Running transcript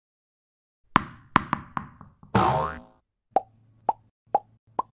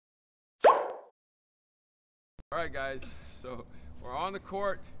All right, guys, so we're on the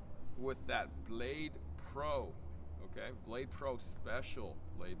court with that Blade Pro, okay? Blade Pro Special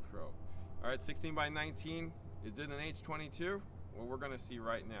Blade Pro. All right, 16 by 19. Is it an H22? Well, we're gonna see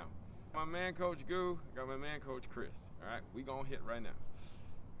right now. My man, Coach Goo, got my man, Coach Chris. All right, we gonna hit right now.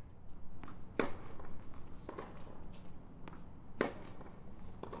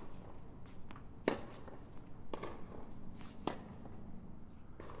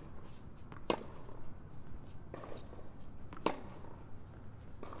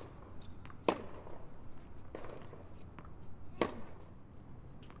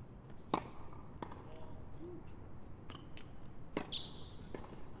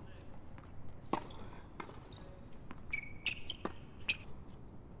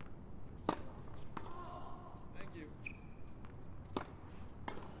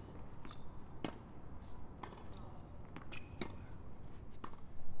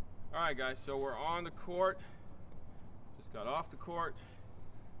 Alright guys, so we're on the court. Just got off the court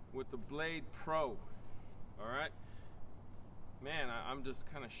with the Blade Pro. Alright. Man, I'm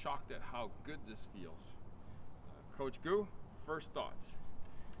just kind of shocked at how good this feels. Coach Goo, first thoughts?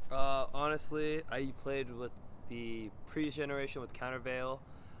 Honestly, I played with the previous generation with Countervail.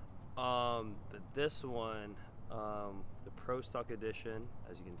 But this one, the Pro Stock Edition,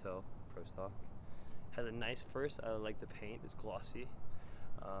 as you can tell, Pro Stock, has a nice first. I like the paint, it's glossy.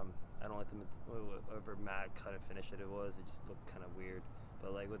 I don't like the whatever matte kind of finish that it was. It just looked kind of weird.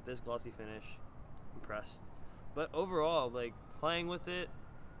 But like with this glossy finish, impressed. But overall, like playing with it,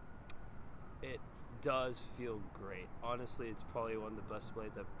 it does feel great. Honestly, it's probably one of the best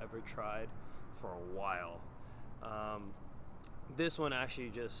blades I've ever tried for a while. This one actually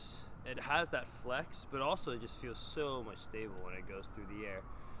just, it has that flex, but also it just feels so much stable when it goes through the air.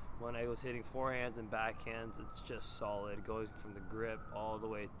 When I was hitting forehands and backhands, it's just solid. Going from the grip all the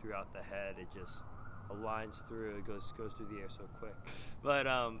way throughout the head, it just aligns through. It goes through the air so quick. But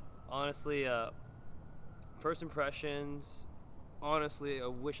honestly, first impressions. Honestly, I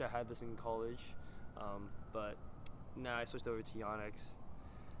wish I had this in college, but now I switched over to Yonex.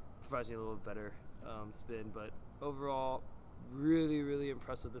 Provides me a little better spin, but overall, really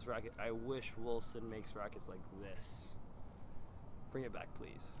impressed with this racket. I wish Wilson makes rackets like this. Bring it back,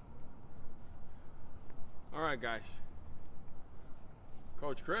 please. All right, guys.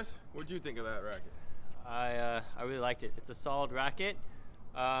 Coach Chris, what'd you think of that racket? I really liked it. It's a solid racket.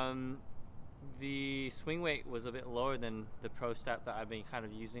 The swing weight was a bit lower than the Pro Step that I've been kind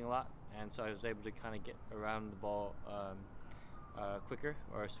of using a lot, and so I was able to kind of get around the ball quicker,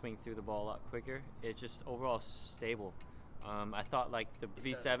 or swing through the ball a lot quicker. It's just overall stable. I thought like the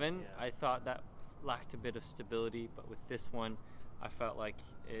V7, yeah. I thought that lacked a bit of stability, but with this one, I felt like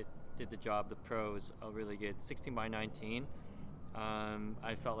it did the job. The Pro is really good. 16 by 19.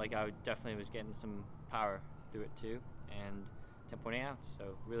 I felt like I definitely was getting some power through it too, and 10.8 ounce. So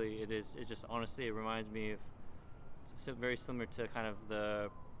really, it's just honestly, it reminds me of, it's very similar to kind of the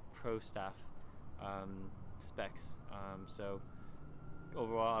Pro Staff specs. So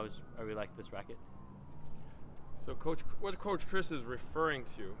overall, I really like this racket. So what Coach Chris is referring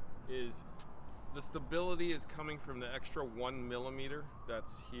to is the stability is coming from the extra 1 millimeter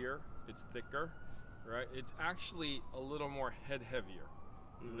that's here. It's thicker, right? It's actually a little more head heavier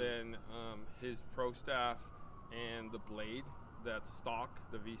than his Pro Staff and the blade that's stock,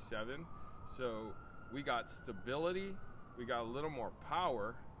 the V7. So we got stability, we got a little more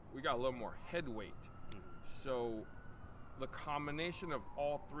power, we got a little more head weight. So the combination of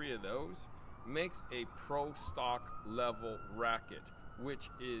all three of those makes a Pro Stock level racket, which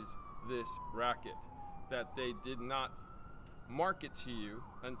is this racket that they did not market to you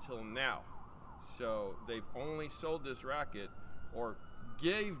until now. So they've only sold this racket or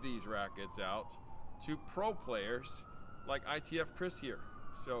gave these rackets out to pro players like ITF Chris here.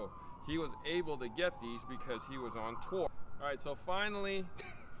 So he was able to get these because he was on tour. All right, so finally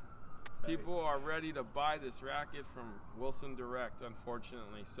people are ready to buy this racket from Wilson Direct,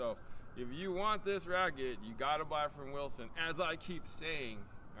 unfortunately. So if you want this racket, you gotta buy it from Wilson, as I keep saying.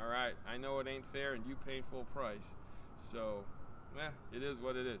 All right, I know it ain't fair and you pay full price. So, it is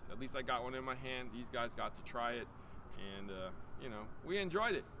what it is. At least I got one in my hand. These guys got to try it, and you know, we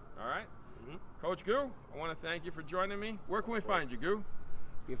enjoyed it. All right. Coach Goo, I want to thank you for joining me. Where can we find you, Goo?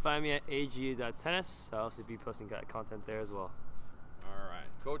 You can find me at ag.tennis. I'll also be posting content there as well. All right.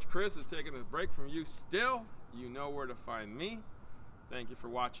 Coach Chris is taking a break from you still. You know where to find me. Thank you for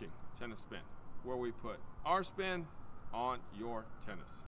watching Tennis Spin, where we put our spin on your tennis.